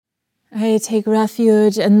I take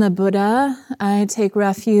refuge in the Buddha. I take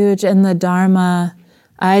refuge in the Dharma.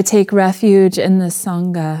 I take refuge in the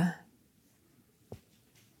Sangha.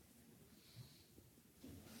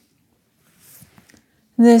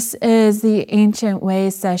 This is the Ancient Way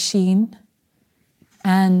Sesshin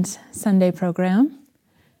and Sunday program.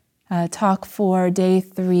 Talk for day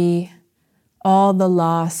 3, all the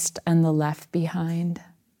lost and the left behind.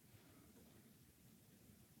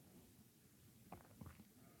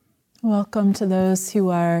 Welcome to those who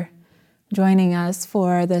are joining us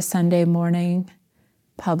for the Sunday morning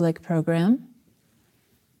public program.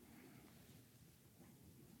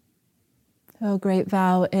 So Great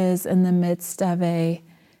Vow is in the midst of a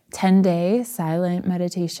 10-day silent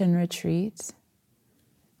meditation retreat,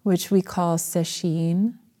 which we call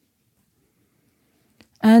Sesshin.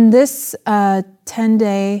 And this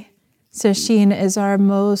 10-day Sesshin is our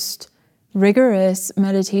most rigorous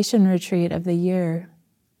meditation retreat of the year.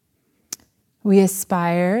 We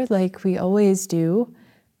aspire, like we always do,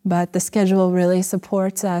 but the schedule really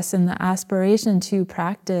supports us in the aspiration to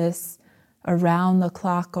practice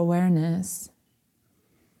around-the-clock awareness.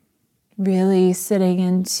 Really sitting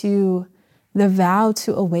into the vow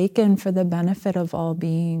to awaken for the benefit of all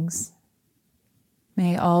beings.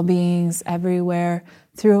 May all beings everywhere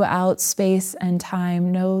throughout space and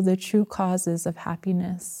time know the true causes of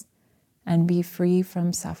happiness and be free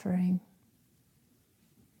from suffering.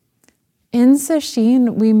 In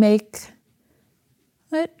Sesshin, we make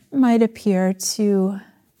what might appear to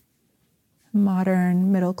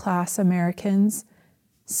modern middle-class Americans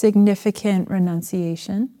significant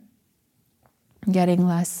renunciation, getting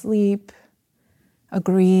less sleep,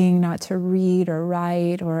 agreeing not to read or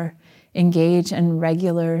write or engage in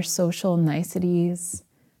regular social niceties,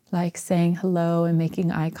 like saying hello and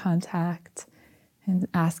making eye contact and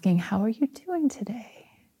asking, "How are you doing today?"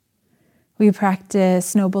 We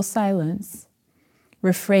practice noble silence,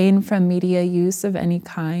 refrain from media use of any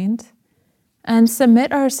kind, and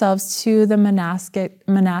submit ourselves to the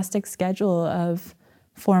monastic schedule of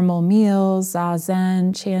formal meals,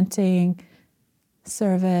 zazen, chanting,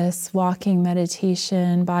 service, walking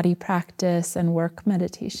meditation, body practice, and work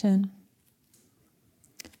meditation.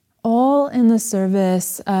 All in the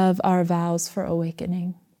service of our vows for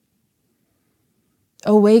awakening.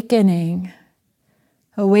 Awakening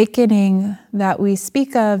that we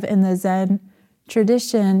speak of in the Zen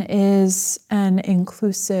tradition is an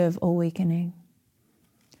inclusive awakening.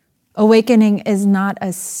 Awakening is not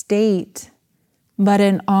a state, but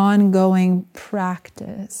an ongoing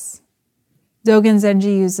practice. Dogen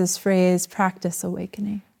Zenji used this phrase, practice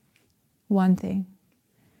awakening. One thing.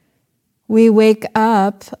 We wake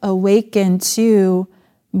up, awaken to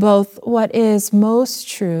both what is most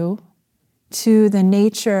true to the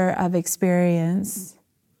nature of experience,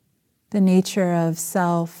 the nature of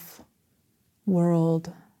self,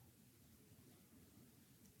 world,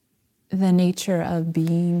 the nature of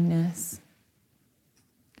beingness.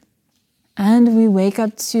 And we wake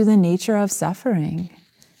up to the nature of suffering,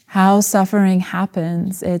 how suffering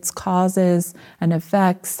happens, its causes and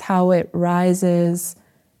effects, how it rises,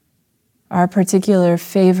 our particular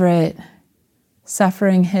favorite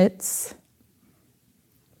suffering hits.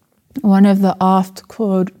 One of the oft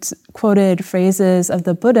quoted phrases of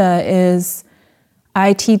the Buddha is,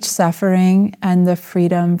 "I teach suffering and the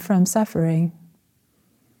freedom from suffering."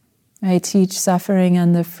 I teach suffering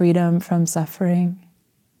and the freedom from suffering.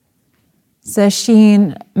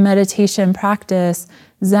 Sesshin meditation practice,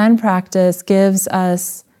 Zen practice, gives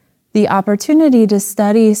us the opportunity to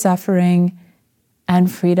study suffering and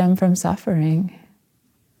freedom from suffering.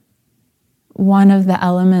 One of the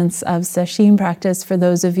elements of Sesshin practice, for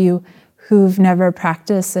those of you who've never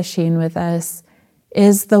practiced Sesshin with us,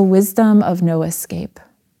 is the wisdom of no escape.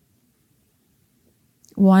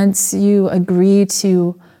 Once you agree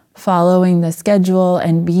to following the schedule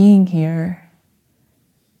and being here,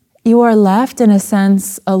 you are left, in a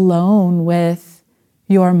sense, alone with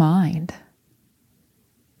your mind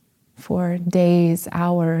for days,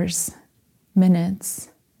 hours, minutes,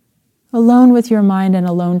 alone with your mind and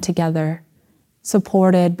alone together,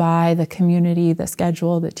 supported by the community, the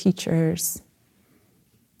schedule, the teachers.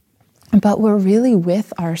 But we're really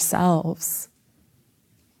with ourselves,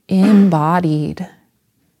 embodied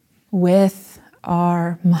with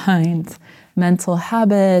our minds, mental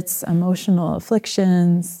habits, emotional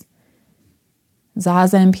afflictions,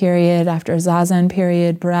 zazen period after zazen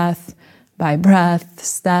period, breath by breath,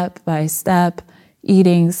 step by step,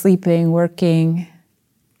 eating, sleeping, working,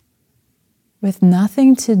 with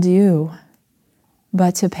nothing to do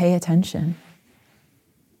but to pay attention.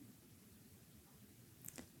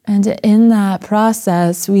 And in that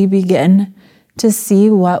process, we begin to see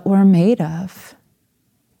what we're made of,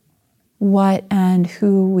 what and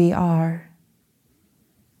who we are.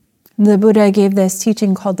 The Buddha gave this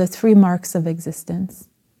teaching called the 3 marks of existence,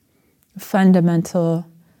 a fundamental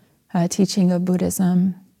teaching of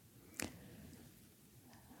Buddhism,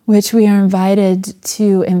 which we are invited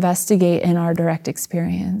to investigate in our direct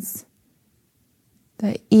experience.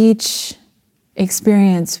 That each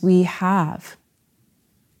experience we have,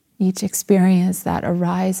 each experience that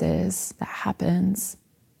arises, that happens,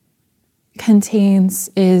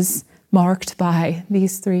 is marked by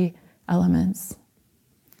these 3 elements.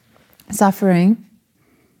 Suffering,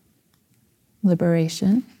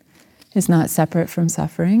 liberation, is not separate from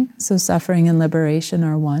suffering. So suffering and liberation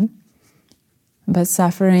are one. But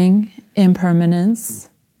suffering, impermanence,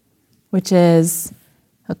 which is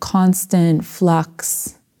a constant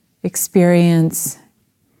flux experience,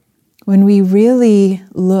 when we really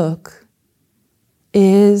look,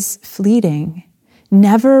 is fleeting,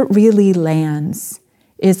 never really lands,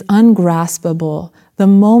 is ungraspable. The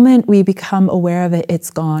moment we become aware of it, it's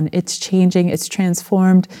gone, it's changing, it's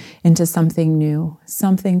transformed into something new.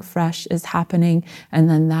 Something fresh is happening, and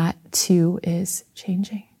then that too is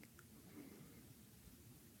changing.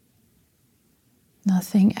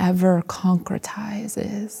 Nothing ever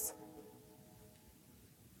concretizes.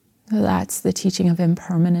 That's the teaching of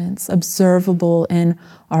impermanence, observable in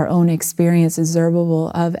our own experience,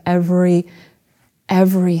 observable of everything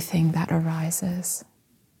that arises.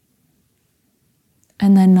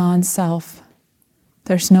 And then non-self.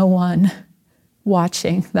 There's no one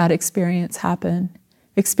watching that experience happen.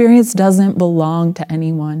 Experience doesn't belong to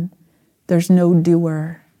anyone. There's no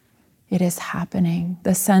doer. It is happening.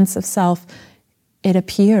 The sense of self, it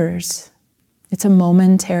appears. It's a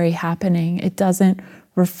momentary happening. It doesn't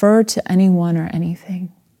refer to anyone or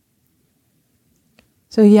anything.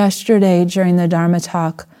 So yesterday during the Dharma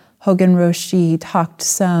talk, Hogen Roshi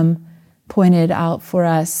pointed out for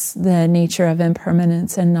us the nature of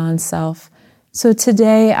impermanence and non-self. So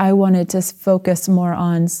today I wanted to focus more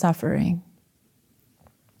on suffering.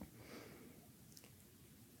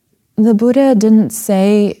 The Buddha didn't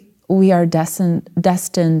say we are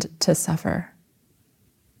destined to suffer.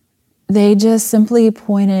 They just simply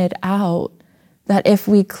pointed out that if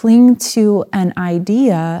we cling to an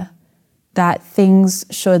idea that things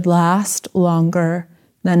should last longer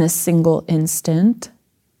than a single instant,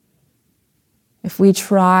 if we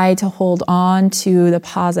try to hold on to the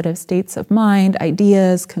positive states of mind,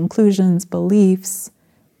 ideas, conclusions, beliefs,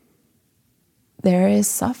 there is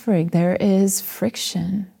suffering, there is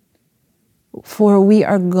friction. For we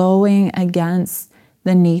are going against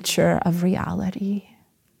the nature of reality.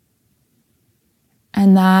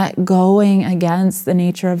 And that going against the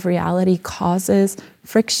nature of reality causes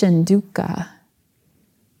friction, dukkha.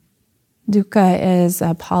 Dukkha is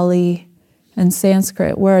a Pali and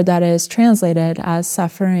Sanskrit word that is translated as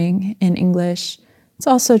suffering in English. It's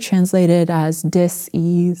also translated as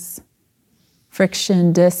dis-ease,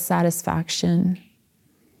 friction, dissatisfaction.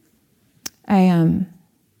 I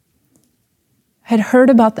had heard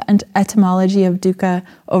about the etymology of dukkha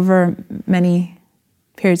over many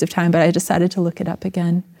periods of time, but I decided to look it up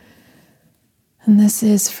again. And this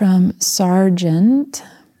is from Sargent.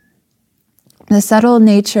 The subtle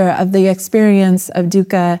nature of the experience of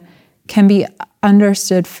dukkha can be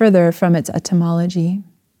understood further from its etymology.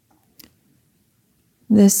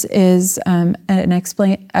 This is an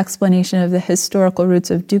explanation of the historical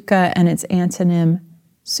roots of dukkha and its antonym,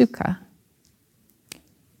 sukha.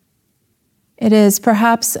 It is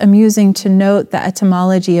perhaps amusing to note the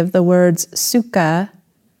etymology of the words sukha,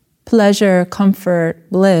 pleasure, comfort,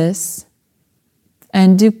 bliss,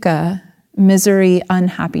 and dukkha, misery,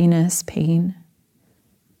 unhappiness, pain.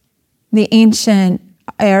 The ancient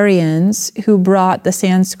Aryans who brought the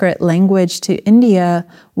Sanskrit language to India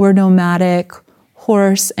were nomadic,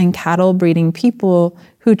 horse and cattle breeding people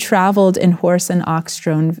who traveled in horse and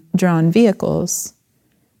ox-drawn vehicles.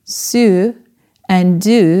 Su and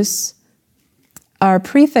dus are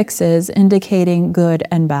prefixes indicating good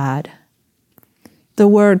and bad. The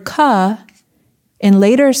word ka, in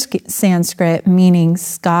later Sanskrit meaning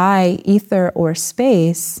sky, ether, or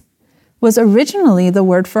space, was originally the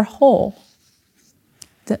word for whole,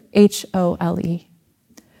 the H-O-L-E,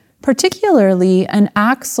 particularly an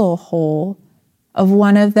axle hole of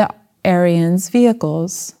one of the Aryans'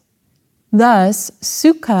 vehicles. Thus,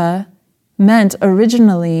 sukha meant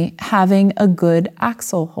originally having a good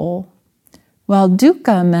axle hole, while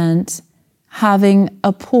dukkha meant having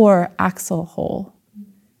a poor axle hole,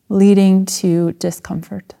 leading to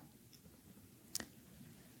discomfort.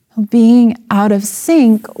 Being out of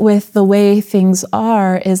sync with the way things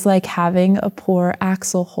are is like having a poor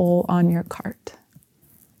axle hole on your cart.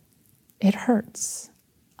 It hurts,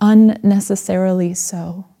 unnecessarily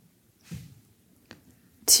so.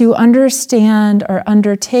 To understand or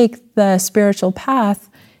undertake the spiritual path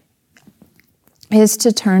is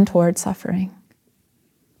to turn toward suffering.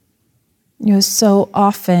 So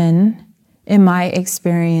often in my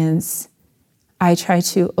experience, I try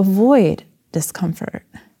to avoid discomfort,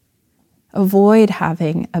 avoid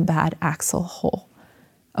having a bad axle hole,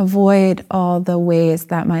 avoid all the ways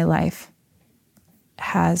that my life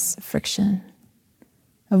has friction,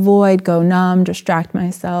 avoid, go numb, distract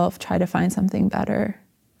myself, try to find something better.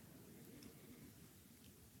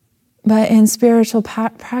 But in spiritual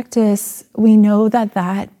practice, we know that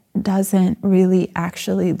that doesn't really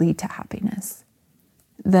actually lead to happiness.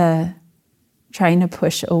 The trying to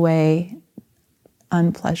push away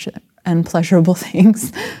unpleasurable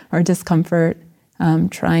things or discomfort,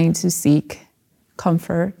 trying to seek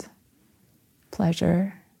comfort,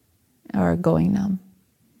 pleasure, or going numb.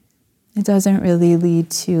 It doesn't really lead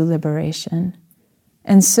to liberation.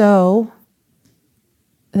 And so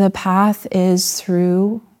the path is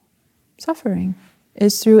through suffering,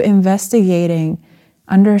 is through investigating,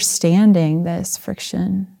 understanding this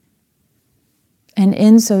friction. And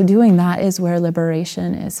in so doing, that is where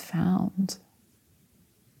liberation is found.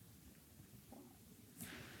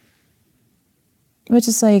 Which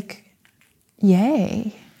is like,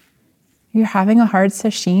 yay, you're having a hard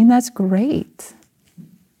sesshin, that's great.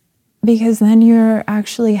 Because then you're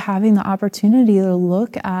actually having the opportunity to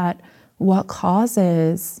look at what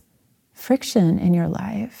causes friction in your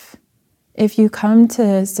life. If you come to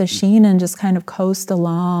sesshin and just kind of coast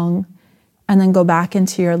along and then go back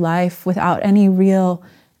into your life without any real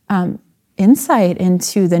insight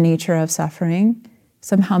into the nature of suffering,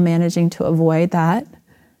 somehow managing to avoid that,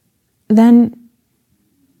 then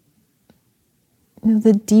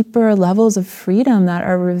the deeper levels of freedom that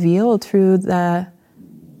are revealed through the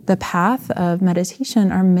path of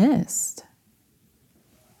meditation are missed.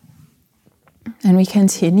 And we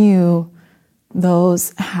continue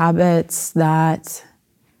those habits that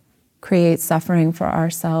create suffering for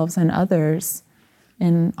ourselves and others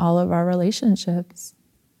in all of our relationships.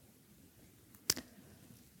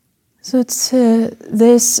 So to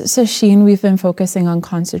this sesshin, we've been focusing on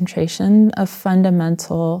concentration, a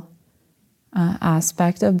fundamental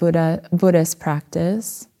aspect of Buddhist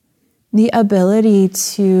practice. The ability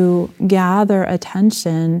to gather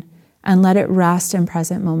attention and let it rest in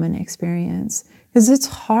present moment experience. Because it's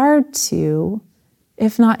hard to,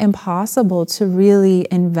 if not impossible, to really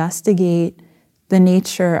investigate the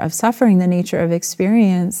nature of suffering, the nature of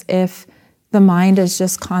experience, if the mind is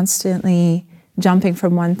just constantly jumping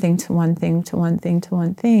from one thing to one thing to one thing to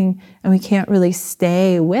one thing, and we can't really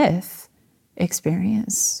stay with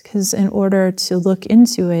experience. Because in order to look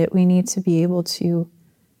into it, we need to be able to,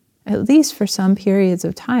 at least for some periods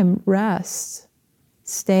of time, rest,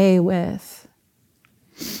 stay with.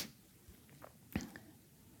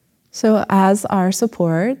 So as our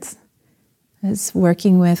support is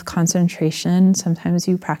working with concentration, sometimes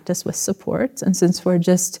you practice with support. And since we're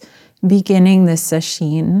just beginning this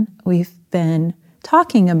sesshin, we've been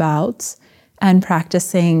talking about and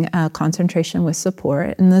practicing concentration with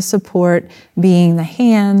support. And the support being the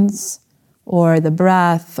hands or the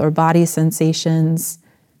breath or body sensations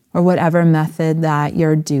or whatever method that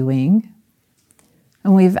you're doing.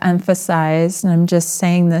 And we've emphasized, and I'm just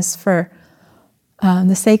saying this for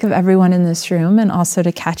the sake of everyone in this room and also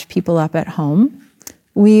to catch people up at home,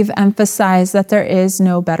 we've emphasized that there is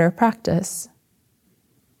no better practice.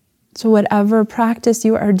 So whatever practice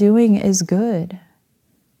you are doing is good.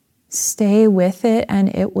 Stay with it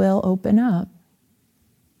and it will open up.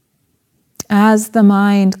 As the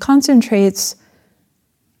mind concentrates,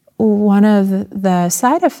 one of the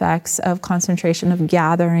side effects of concentration, of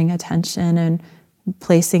gathering attention and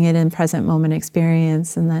placing it in present moment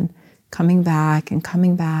experience and then coming back and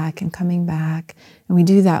coming back and coming back. And we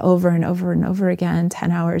do that over and over and over again,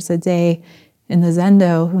 10 hours a day in the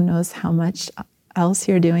Zendo. Who knows how much else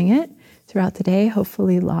you're doing it throughout the day,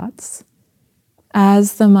 hopefully lots.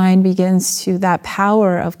 As the mind begins to, that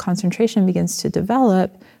power of concentration begins to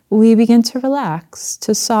develop, we begin to relax,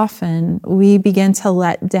 to soften. We begin to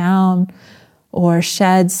let down or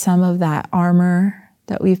shed some of that armor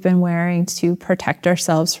that we've been wearing to protect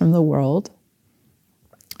ourselves from the world.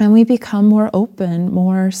 And we become more open,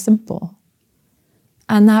 more simple.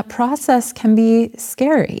 And that process can be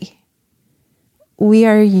scary. We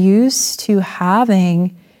are used to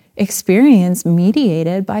having experience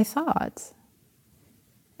mediated by thought.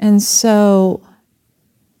 And so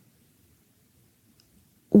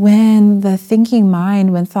when the thinking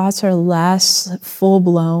mind, when thoughts are less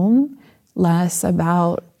full-blown, less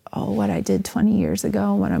about, what I did 20 years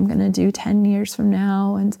ago, what I'm going to do 10 years from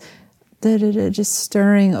now, and just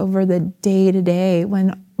stirring over the day-to-day,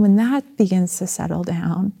 when that begins to settle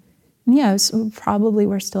down, yes, probably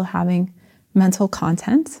we're still having mental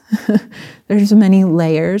content. There's many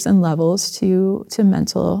layers and levels to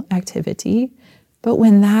mental activity. But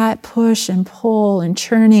when that push and pull and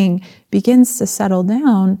churning begins to settle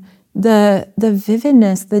down, the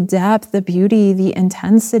vividness, the depth, the beauty, the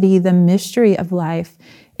intensity, the mystery of life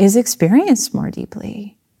is experienced more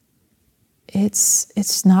deeply.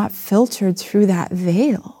 It's not filtered through that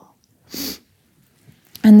veil.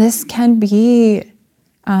 And this can be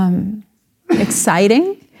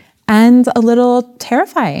exciting and a little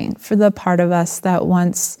terrifying for the part of us that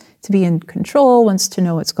wants to be in control, wants to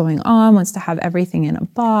know what's going on, wants to have everything in a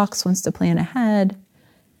box, wants to plan ahead.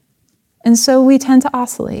 And so we tend to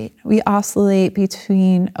oscillate. We oscillate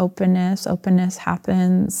between openness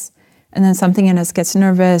happens, and then something in us gets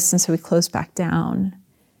nervous, and so we close back down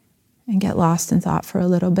and get lost in thought for a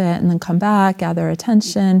little bit, and then come back, gather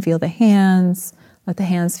attention, feel the hands, let the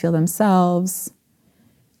hands feel themselves,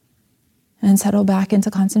 and settle back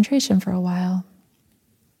into concentration for a while.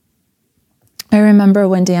 I remember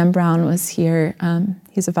when Dan Brown was here,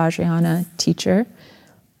 he's a Vajrayana teacher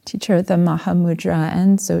of the Mahamudra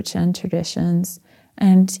and Dzogchen traditions,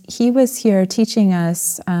 and he was here teaching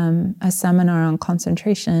us a seminar on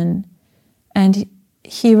concentration, and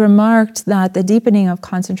he remarked that the deepening of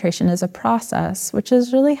concentration is a process, which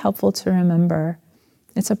is really helpful to remember.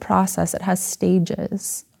 It's a process, it has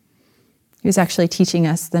stages. He was actually teaching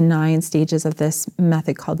us the 9 stages of this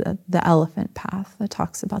method called the elephant path that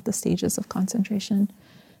talks about the stages of concentration.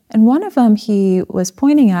 And one of them he was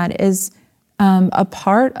pointing at is a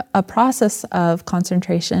process of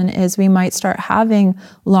concentration is we might start having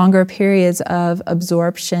longer periods of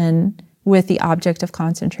absorption with the object of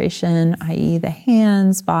concentration, i.e. the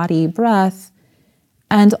hands, body, breath,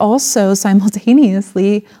 and also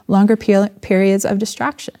simultaneously longer periods of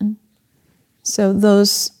distraction. So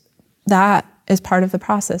that is part of the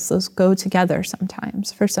process. Those go together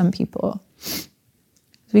sometimes for some people.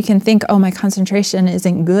 We can think, my concentration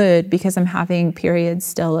isn't good because I'm having periods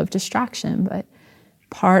still of distraction, but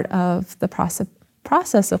part of the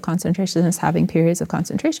process of concentration is having periods of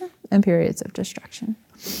concentration and periods of distraction.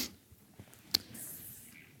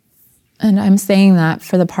 And I'm saying that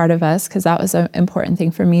for the part of us, because that was an important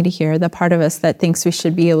thing for me to hear, the part of us that thinks we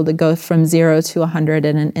should be able to go from 0 to 100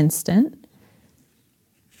 in an instant.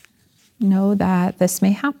 Know that this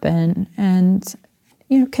may happen, and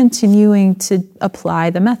continuing to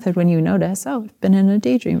apply the method when you notice, I've been in a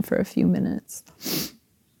daydream for a few minutes.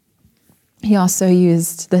 He also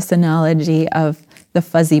used this analogy of the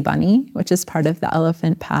fuzzy bunny, which is part of the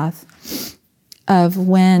elephant path, of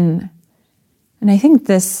when, and I think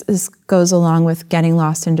this goes along with getting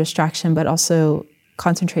lost in distraction, but also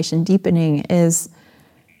concentration deepening, is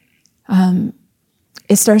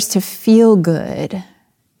it starts to feel good.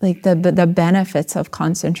 Like the benefits of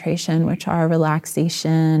concentration, which are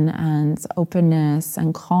relaxation and openness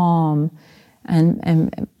and calm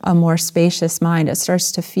and a more spacious mind, it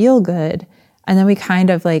starts to feel good. And then we kind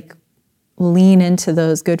of like lean into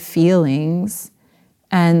those good feelings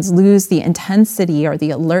and lose the intensity or the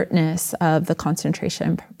alertness of the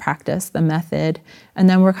concentration practice, the method. And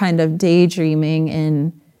then we're kind of daydreaming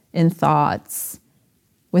in thoughts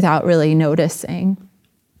without really noticing.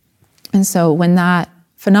 And so when that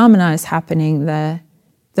phenomena is happening, the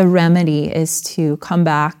remedy is to come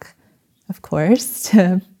back, of course,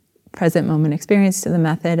 to present moment experience, to the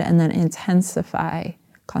method, and then intensify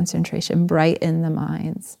concentration, brighten the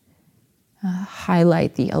minds,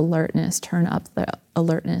 highlight the alertness, turn up the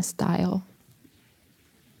alertness dial.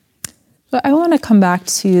 But I want to come back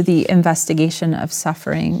to the investigation of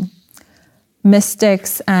suffering.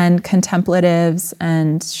 Mystics and contemplatives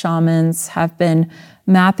and shamans have been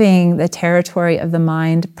mapping the territory of the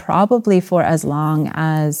mind probably for as long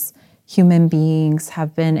as human beings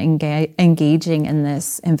have been engaging in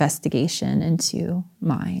this investigation into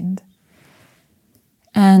mind.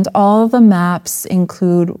 And all the maps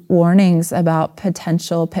include warnings about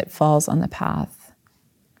potential pitfalls on the path,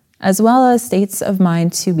 as well as states of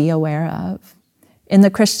mind to be aware of. In the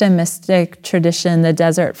Christian mystic tradition, the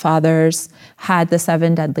Desert Fathers had the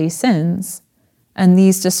 7 deadly sins. And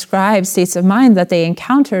these describe states of mind that they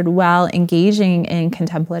encountered while engaging in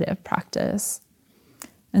contemplative practice.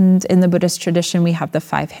 And in the Buddhist tradition, we have the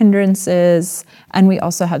 5 hindrances, and we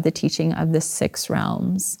also have the teaching of the 6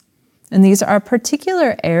 realms. And these are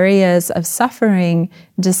particular areas of suffering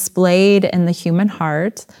displayed in the human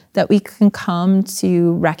heart that we can come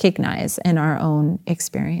to recognize in our own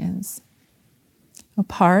experience. A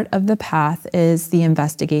part of the path is the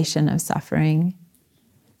investigation of suffering.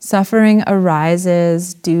 Suffering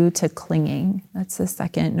arises due to clinging. That's the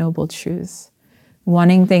second noble truth.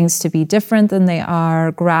 Wanting things to be different than they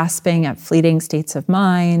are, grasping at fleeting states of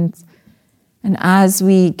mind. And as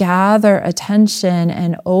we gather attention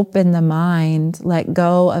and open the mind, let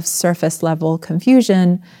go of surface level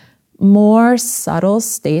confusion, more subtle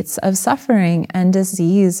states of suffering and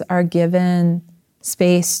disease are given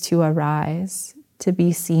space to arise, to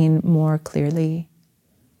be seen more clearly.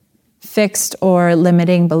 Fixed or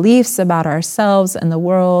limiting beliefs about ourselves and the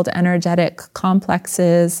world, energetic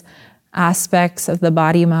complexes, aspects of the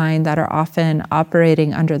body-mind that are often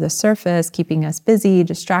operating under the surface, keeping us busy,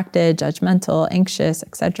 distracted, judgmental, anxious,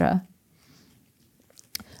 etc.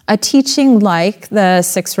 A teaching like the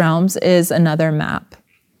Six Realms is another map.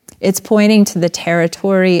 It's pointing to the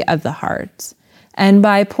territory of the heart. And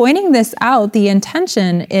by pointing this out, the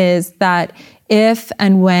intention is that if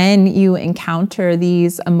and when you encounter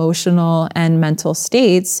these emotional and mental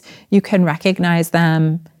states, you can recognize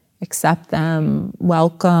them, accept them,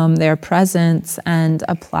 welcome their presence, and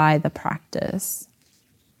apply the practice.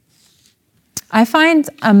 I find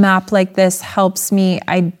a map like this helps me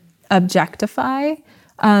objectify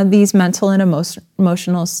these mental and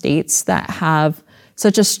emotional states that have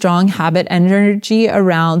such a strong habit energy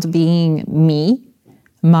around being me,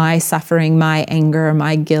 my suffering, my anger,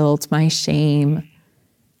 my guilt, my shame,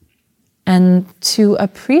 and to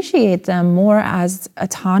appreciate them more as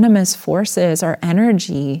autonomous forces or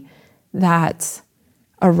energy that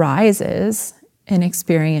arises in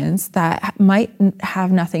experience that might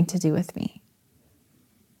have nothing to do with me.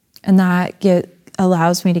 And that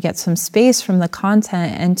allows me to get some space from the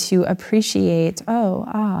content and to appreciate,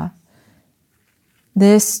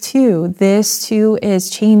 this too is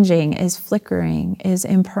changing, is flickering, is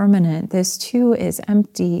impermanent. This too is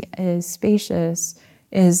empty, is spacious,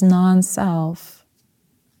 is non-self.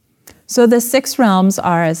 So the six realms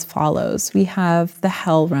are as follows. We have the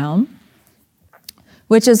hell realm,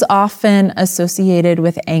 which is often associated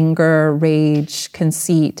with anger, rage,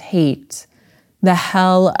 conceit, hate. The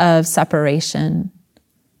hell of separation,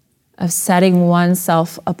 of setting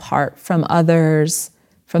oneself apart from others,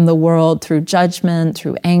 from the world through judgment,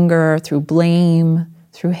 through anger, through blame,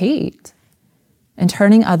 through hate, and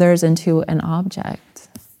turning others into an object.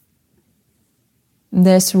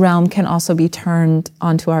 This realm can also be turned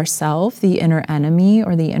onto ourself, the inner enemy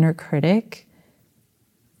or the inner critic,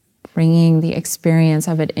 bringing the experience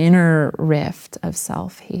of an inner rift of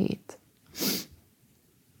self-hate.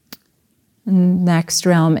 Next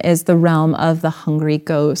realm is the realm of the hungry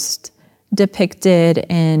ghost, depicted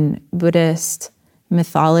in Buddhist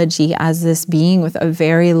mythology as this being with a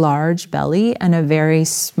very large belly and a very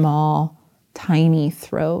small, tiny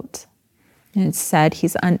throat. And it's said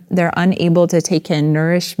they're unable to take in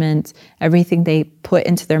nourishment. Everything they put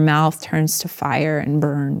into their mouth turns to fire and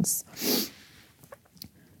burns.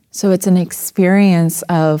 So it's an experience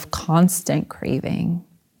of constant craving.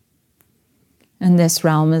 And this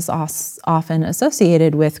realm is often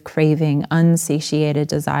associated with craving, unsatiated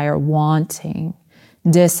desire, wanting,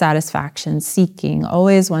 dissatisfaction, seeking,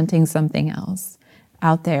 always wanting something else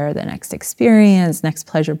out there, the next experience, next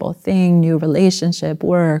pleasurable thing, new relationship,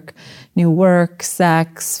 new work,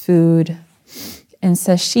 sex, food. In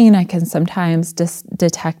sesshin, I can sometimes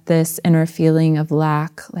detect this inner feeling of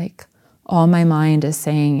lack, like all my mind is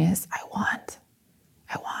saying is, I want.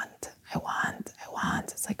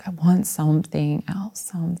 It's like, I want something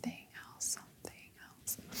else.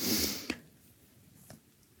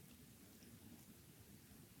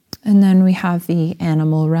 And then we have the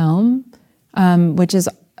animal realm, which is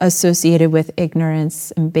associated with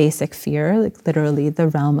ignorance and basic fear, like literally the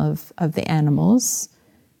realm of the animals.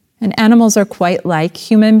 And animals are quite like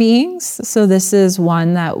human beings, so this is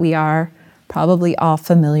one that we are probably all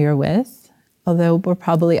familiar with, although we're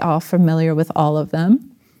probably all familiar with all of them.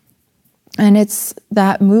 And it's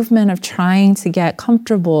that movement of trying to get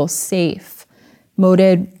comfortable, safe,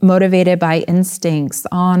 motivated by instincts,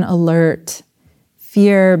 on alert.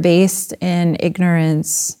 Fear based in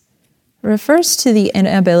ignorance refers to the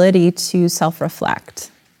inability to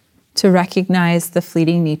self-reflect, to recognize the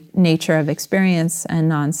fleeting nature of experience and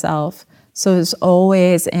non-self. So it's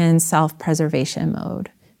always in self-preservation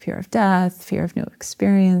mode. Fear of death, fear of new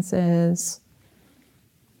experiences.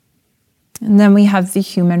 And then we have the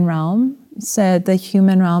human realm. Said the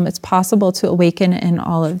human realm, it's possible to awaken in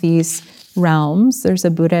all of these realms. There's a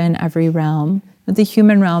Buddha in every realm. But the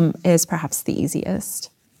human realm is perhaps the easiest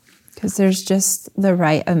because there's just the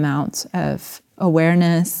right amount of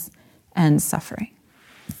awareness and suffering.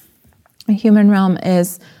 The human realm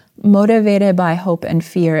is motivated by hope and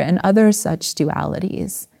fear and other such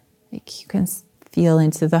dualities. Like you can feel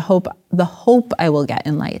into the hope I will get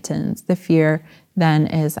enlightened. The fear then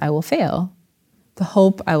is I will fail. The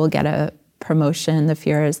hope I will get a promotion. The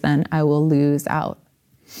fear is then I will lose out.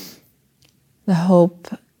 The hope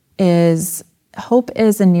is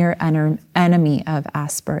a near enemy of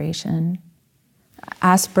aspiration.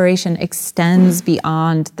 Aspiration extends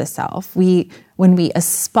beyond the self. When we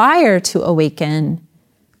aspire to awaken,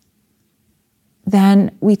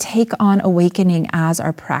 then we take on awakening as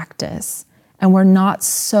our practice. And we're not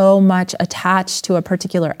so much attached to a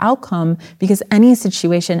particular outcome because any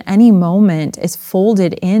situation, any moment is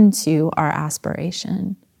folded into our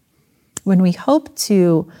aspiration. When we hope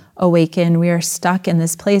to awaken, we are stuck in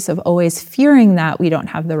this place of always fearing that we don't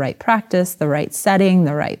have the right practice, the right setting,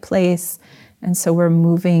 the right place. And so we're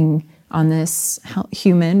moving on this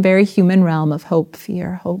very human realm of hope,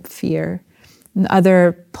 fear. And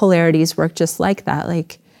other polarities work just like that.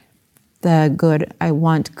 Like I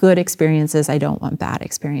want good experiences, I don't want bad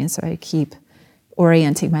experience. So I keep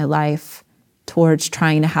orienting my life towards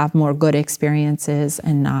trying to have more good experiences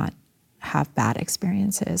and not have bad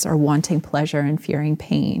experiences, or wanting pleasure and fearing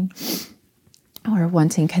pain, or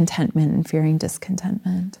wanting contentment and fearing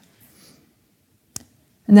discontentment.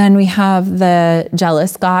 And then we have the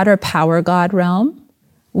jealous God or power God realm.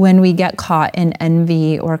 When we get caught in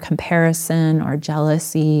envy or comparison or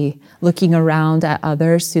jealousy, looking around at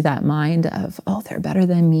others through that mind of, oh, they're better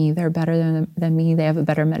than me, they have a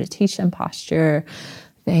better meditation posture,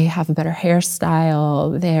 they have a better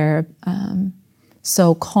hairstyle, they're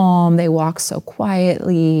so calm, they walk so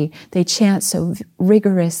quietly, they chant so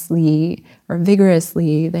rigorously or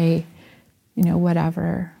vigorously, they,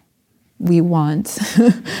 whatever we want,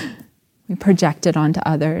 we project it onto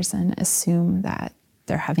others and assume that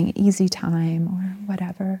they're having an easy time or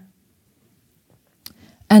whatever.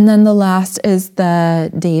 And then the last is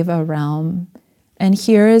the Deva realm. And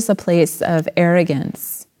here is a place of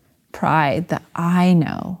arrogance, pride, the I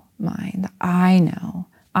know mind, the I know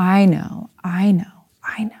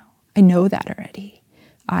that already.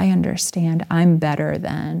 I understand, I'm better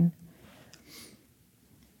than.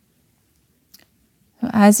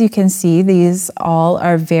 As you can see, these all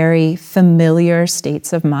are very familiar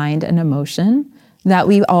states of mind and emotion that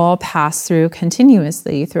we all pass through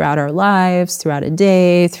continuously throughout our lives, throughout a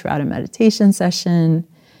day, throughout a meditation session.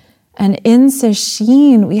 And in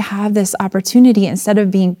Sesshin, we have this opportunity, instead of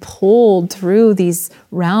being pulled through these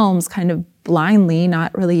realms kind of blindly,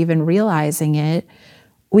 not really even realizing it,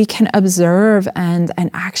 we can observe and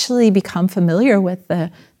actually become familiar with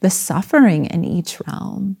the suffering in each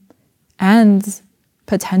realm, and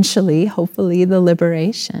potentially, hopefully, the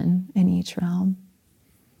liberation in each realm.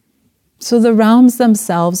 So the realms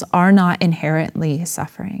themselves are not inherently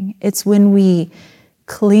suffering. It's when we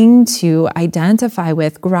cling to, identify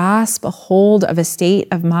with, grasp a hold of a state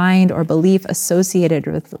of mind or belief associated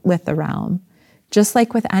with the realm. Just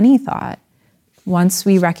like with any thought, once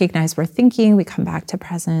we recognize we're thinking, we come back to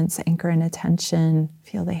presence, anchor in attention,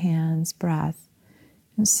 feel the hands, breath.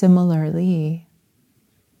 And similarly.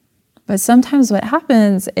 But sometimes what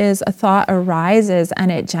happens is a thought arises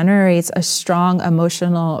and it generates a strong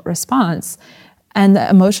emotional response. And the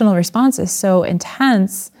emotional response is so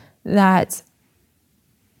intense that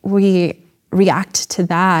we react to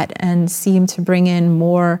that and seem to bring in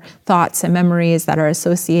more thoughts and memories that are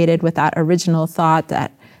associated with that original thought,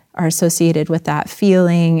 that are associated with that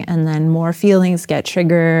feeling, and then more feelings get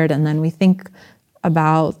triggered, and then we think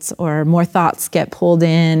about, or more thoughts get pulled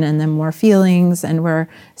in, and then more feelings, and we're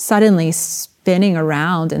suddenly spinning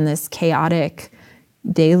around in this chaotic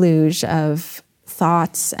deluge of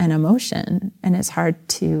thoughts and emotion, and it's hard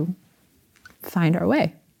to find our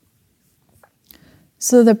way.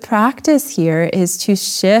 So the practice here is to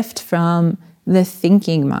shift from the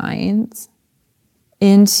thinking mind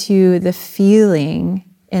into the feeling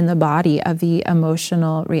in the body of the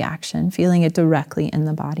emotional reaction, feeling it directly in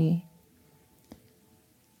the body.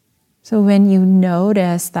 So when you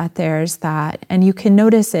notice that there's that, and you can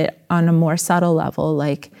notice it on a more subtle level,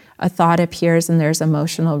 like a thought appears and there's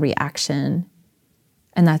emotional reaction,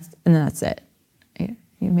 and that's it.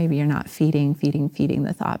 Maybe you're not feeding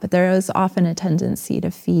the thought, but there is often a tendency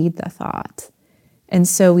to feed the thought. And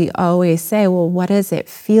so we always say, well, what does it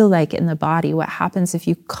feel like in the body? What happens if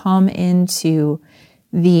you come into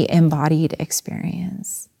the embodied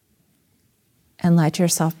experience and let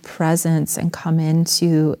yourself presence and come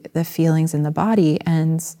into the feelings in the body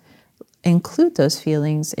and include those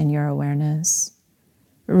feelings in your awareness?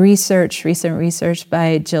 recent research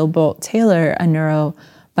by Jill Bolt Taylor, a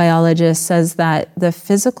neurobiologist, says that the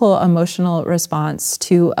physical emotional response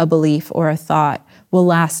to a belief or a thought will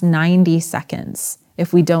last 90 seconds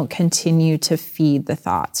if we don't continue to feed the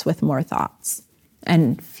thoughts with more thoughts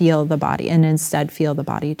and feel the body, and instead feel the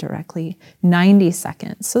body directly. 90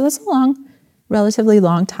 seconds. So that's a relatively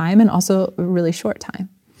long time, and also a really short time.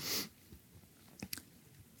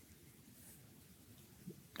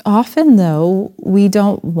 Often, though, we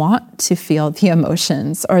don't want to feel the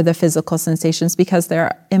emotions or the physical sensations because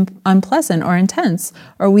they're unpleasant or intense,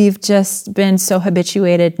 or we've just been so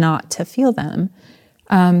habituated not to feel them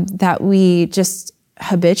that we just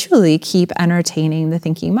habitually keep entertaining the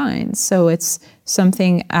thinking mind. So it's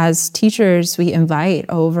something as teachers we invite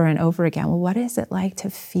over and over again. Well, what is it like to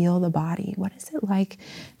feel the body? What is it like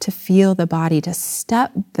to feel the body, to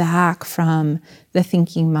step back from the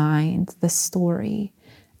thinking mind, the story?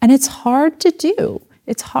 And it's hard to do.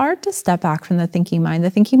 It's hard to step back from the thinking mind. The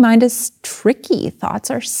thinking mind is tricky. Thoughts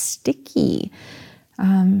are sticky.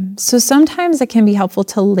 So sometimes it can be helpful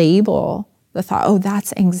to label the thought, oh,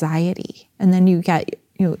 that's anxiety. And then you get,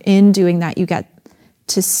 in doing that, you get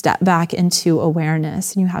to step back into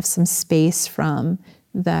awareness, and you have some space from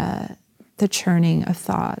the churning of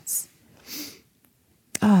thoughts.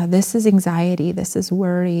 This is anxiety. This is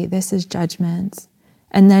worry. This is judgment.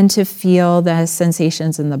 And then to feel the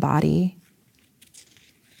sensations in the body.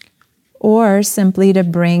 Or simply to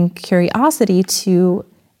bring curiosity to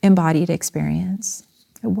embodied experience.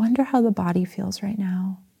 I wonder how the body feels right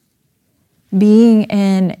now. Being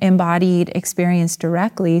in embodied experience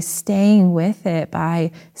directly, staying with it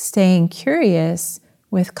by staying curious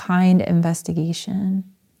with kind investigation.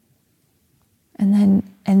 And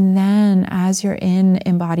then as you're in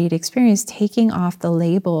embodied experience, taking off the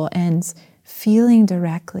label and feeling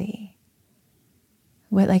directly,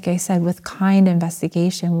 like I said, with kind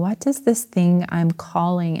investigation, what does this thing I'm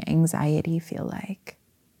calling anxiety feel like?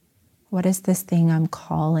 What does this thing I'm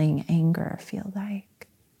calling anger feel like?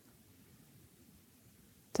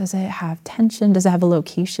 Does it have tension? Does it have a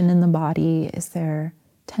location in the body? Is there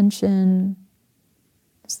tension?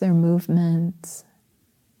 Is there movement?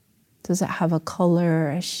 Does it have a color,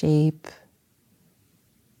 a shape?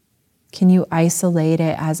 Can you isolate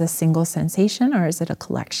it as a single sensation, or is it a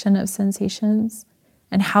collection of sensations?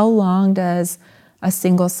 And how long does a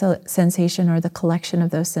single sensation or the collection of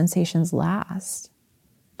those sensations last?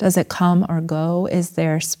 Does it come or go? Is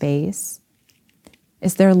there space?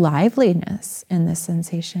 Is there liveliness in this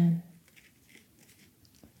sensation?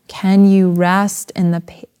 Can you rest in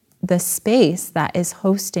the space that is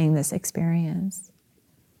hosting this experience?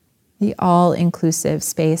 The all-inclusive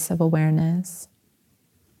space of awareness.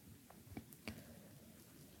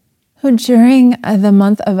 So during the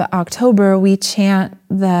month of October, we chant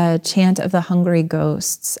the chant of the hungry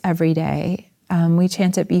ghosts every day. We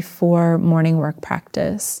chant it before morning work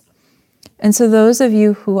practice. And so those of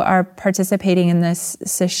you who are participating in this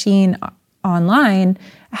sesshin online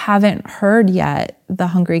haven't heard yet the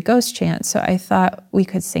Hungry Ghost chant, so I thought we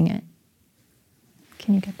could sing it.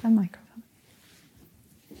 Can you get the microphone?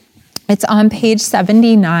 It's on page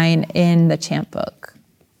 79 in the chant book.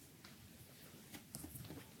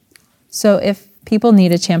 So if people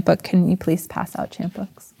need a chant book, can you please pass out chant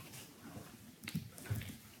books?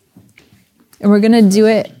 And we're going to do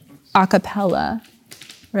it a cappella,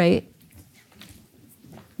 right?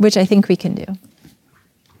 Which I think we can do.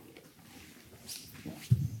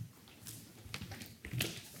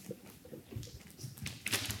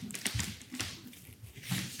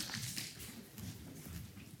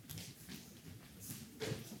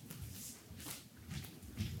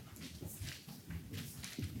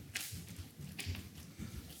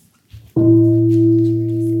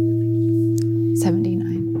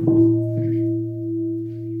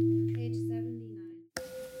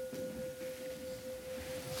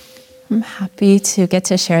 I'm happy to get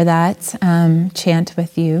to share that chant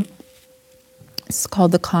with you. It's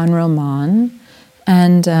called the Conro Mon.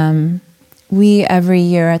 And we, every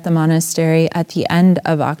year at the monastery, at the end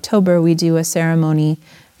of October, we do a ceremony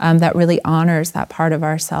that really honors that part of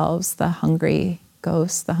ourselves, the hungry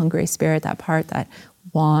ghost, the hungry spirit, that part that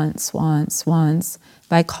wants,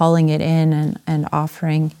 by calling it in and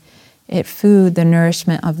offering it food, the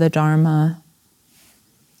nourishment of the Dharma.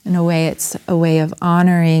 In a way, it's a way of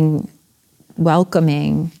honoring,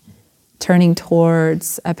 welcoming, turning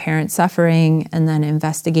towards apparent suffering, and then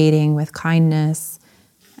investigating with kindness,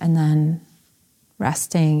 and then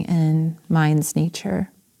resting in mind's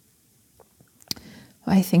nature.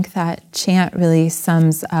 I think that chant really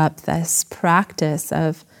sums up this practice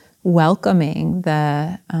of welcoming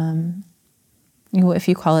the if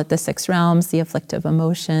you call it the six realms, the afflictive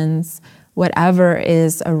emotions, whatever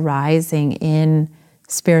is arising in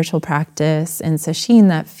spiritual practice and sesshin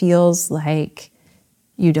that feels like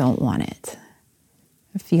you don't want it.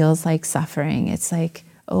 It feels like suffering. It's like,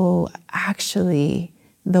 oh, actually,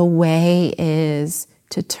 the way is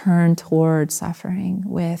to turn toward suffering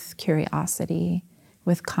with curiosity,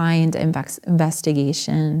 with kind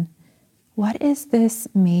investigation. What is this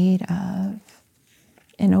made of?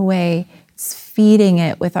 In a way, it's feeding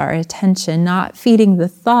it with our attention, not feeding the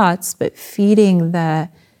thoughts, but feeding the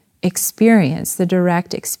experience, the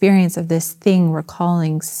direct experience of this thing we're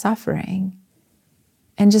calling suffering.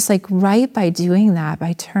 And just like right by doing that,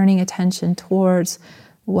 by turning attention towards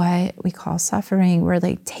what we call suffering, we're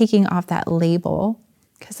like taking off that label,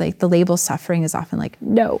 because like the label suffering is often like,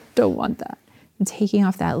 no, don't want that. And taking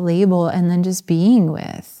off that label and then just being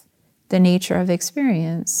with the nature of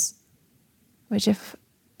experience, which if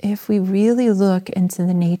we really look into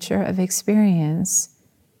the nature of experience,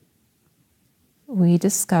 we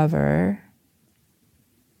discover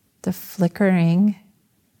the flickering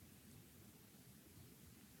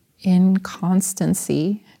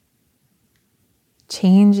inconstancy,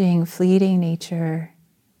 changing, fleeting nature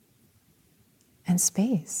and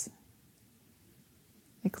space.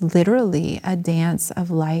 Like literally a dance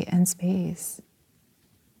of light and space.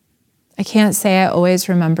 I can't say I always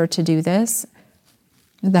remember to do this.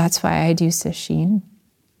 That's why I do sesshin.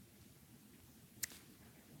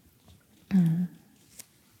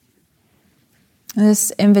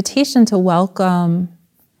 This invitation to welcome,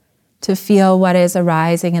 to feel what is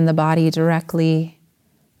arising in the body directly,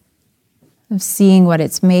 of seeing what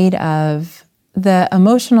it's made of. The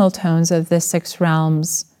emotional tones of the six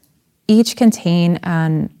realms each contain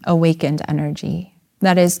an awakened energy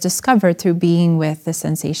that is discovered through being with the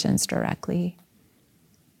sensations directly.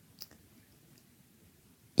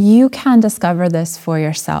 You can discover this for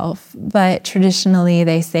yourself, but traditionally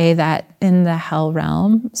they say that in the hell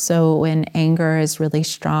realm, so when anger is really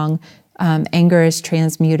strong, anger is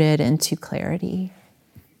transmuted into clarity.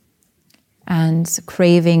 And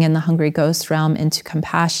craving in the hungry ghost realm into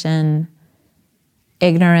compassion,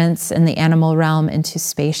 ignorance in the animal realm into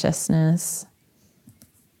spaciousness,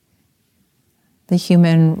 the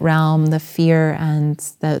human realm, the fear and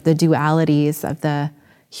the dualities of the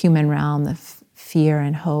human realm, the fear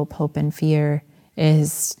and hope and fear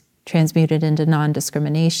is transmuted into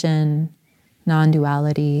non-discrimination,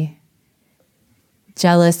 non-duality.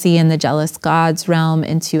 Jealousy in the jealous God's realm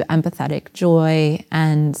into empathetic joy,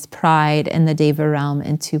 and pride in the Deva realm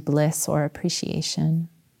into bliss or appreciation.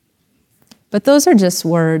 But those are just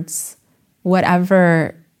words.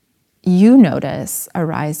 Whatever you notice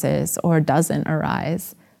arises or doesn't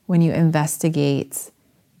arise when you investigate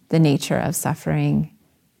the nature of suffering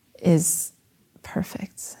is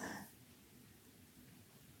perfect.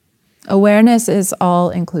 Awareness is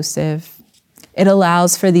all-inclusive. It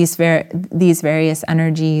allows for these various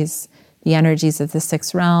energies, the energies of the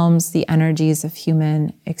six realms, the energies of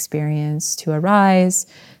human experience to arise,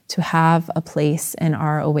 to have a place in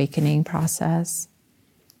our awakening process.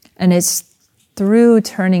 And it's through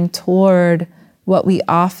turning toward what we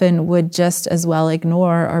often would just as well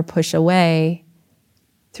ignore or push away,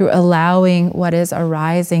 through allowing what is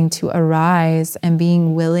arising to arise and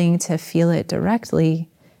being willing to feel it directly,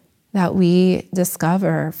 that we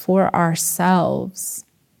discover for ourselves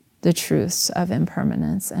the truths of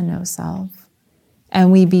impermanence and no self. And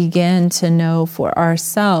we begin to know for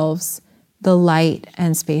ourselves the light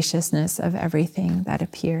and spaciousness of everything that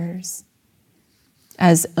appears.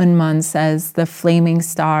 As Unman says, the flaming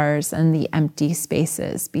stars and the empty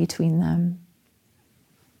spaces between them.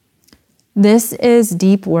 This is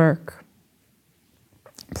deep work.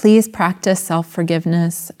 Please practice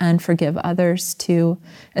self-forgiveness and forgive others too,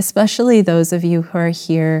 especially those of you who are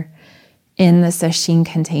here in the sesshin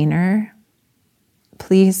container.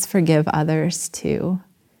 Please forgive others too.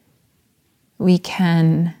 We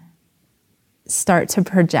can start to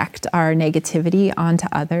project our negativity onto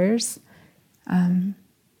others. I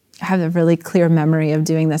have a really clear memory of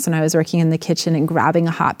doing this when I was working in the kitchen and grabbing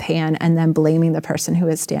a hot pan and then blaming the person who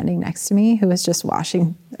was standing next to me, who was just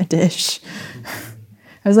washing a dish.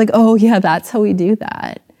 I was like, oh yeah, that's how we do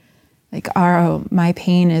that. Like, my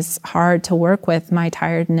pain is hard to work with, my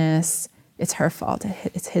tiredness, it's her fault,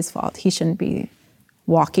 it's his fault. He shouldn't be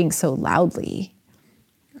walking so loudly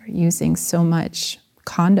or using so much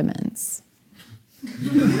condiments.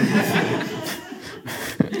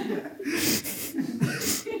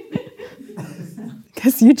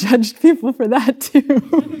 Because you judged people for that too.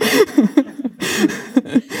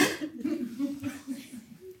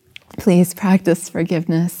 Please practice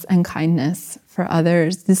forgiveness and kindness for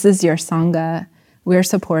others. This is your Sangha. we're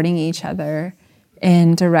supporting each other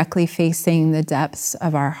in directly facing the depths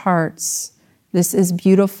of our hearts. This is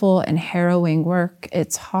beautiful and harrowing work.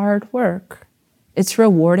 It's hard work. It's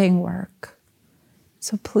rewarding work.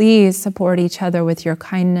 So please support each other with your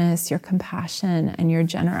kindness, your compassion, and your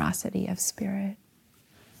generosity of spirit.